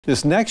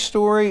This next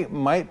story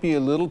might be a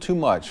little too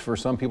much for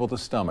some people to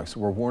stomach, so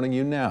we're warning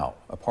you now.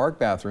 A park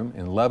bathroom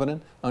in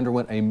Lebanon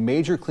underwent a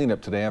major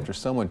cleanup today after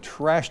someone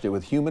trashed it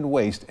with human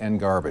waste and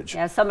garbage.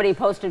 Yeah, somebody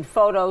posted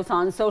photos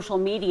on social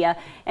media,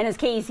 and as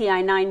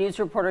KECI 9 News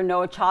reporter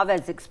Noah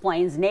Chavez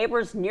explains,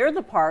 neighbors near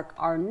the park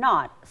are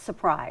not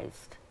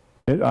surprised.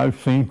 I've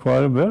seen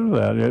quite a bit of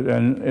that,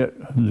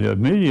 the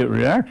immediate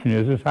reaction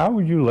is how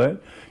would you let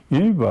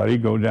anybody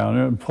go down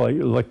there and play,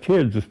 like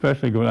kids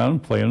especially, go down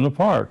and play in the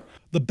park?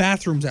 The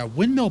bathrooms at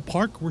Wynn Mill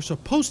Park were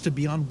supposed to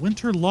be on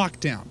winter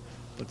lockdown,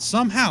 but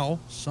somehow,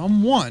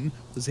 someone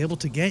was able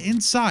to get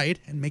inside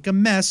and make a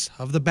mess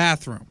of the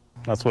bathroom.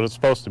 That's what it's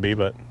supposed to be,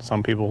 but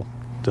some people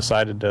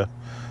decided to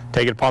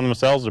take it upon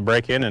themselves to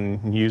break in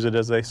and use it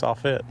as they saw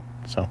fit.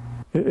 So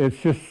it's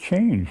just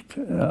changed.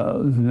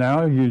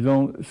 Now you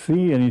don't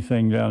see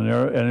anything down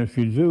there, and if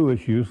you do,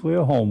 it's usually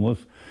a homeless.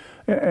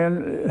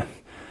 And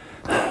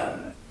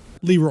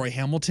Leroy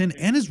Hamilton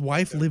and his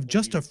wife live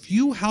just a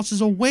few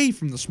houses away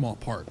from the small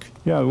park.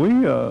 Yeah,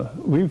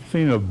 we've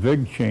seen a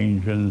big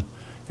change in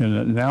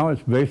it. Now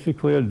it's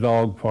basically a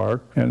dog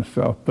park and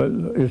stuff, but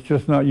it's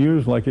just not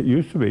used like it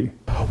used to be.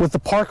 With the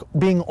park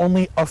being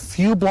only a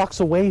few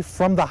blocks away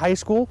from the high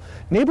school,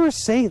 neighbors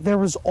say there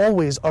was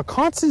always a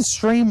constant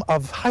stream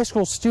of high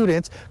school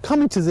students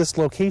coming to this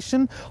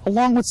location,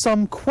 along with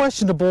some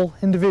questionable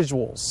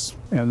individuals.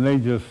 And they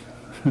just,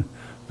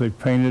 they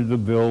painted the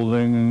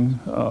building,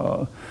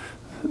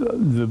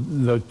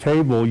 the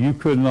table, you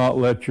could not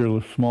let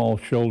your small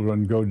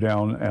children go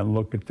down and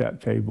look at that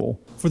table.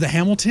 For the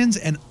Hamiltons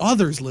and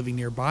others living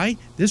nearby,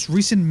 this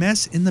recent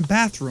mess in the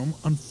bathroom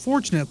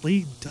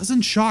unfortunately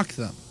doesn't shock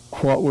them.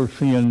 What we're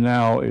seeing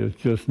now is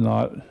just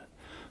not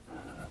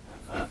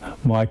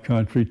my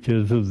country,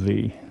 'tis of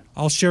thee.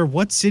 I'll share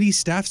what city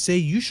staff say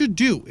you should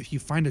do if you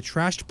find a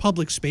trashed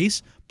public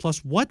space,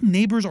 plus what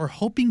neighbors are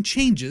hoping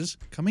changes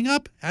coming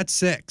up at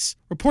 6.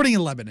 Reporting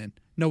in Lebanon,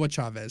 Noah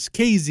Chavez,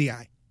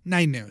 KECI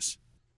 9 News.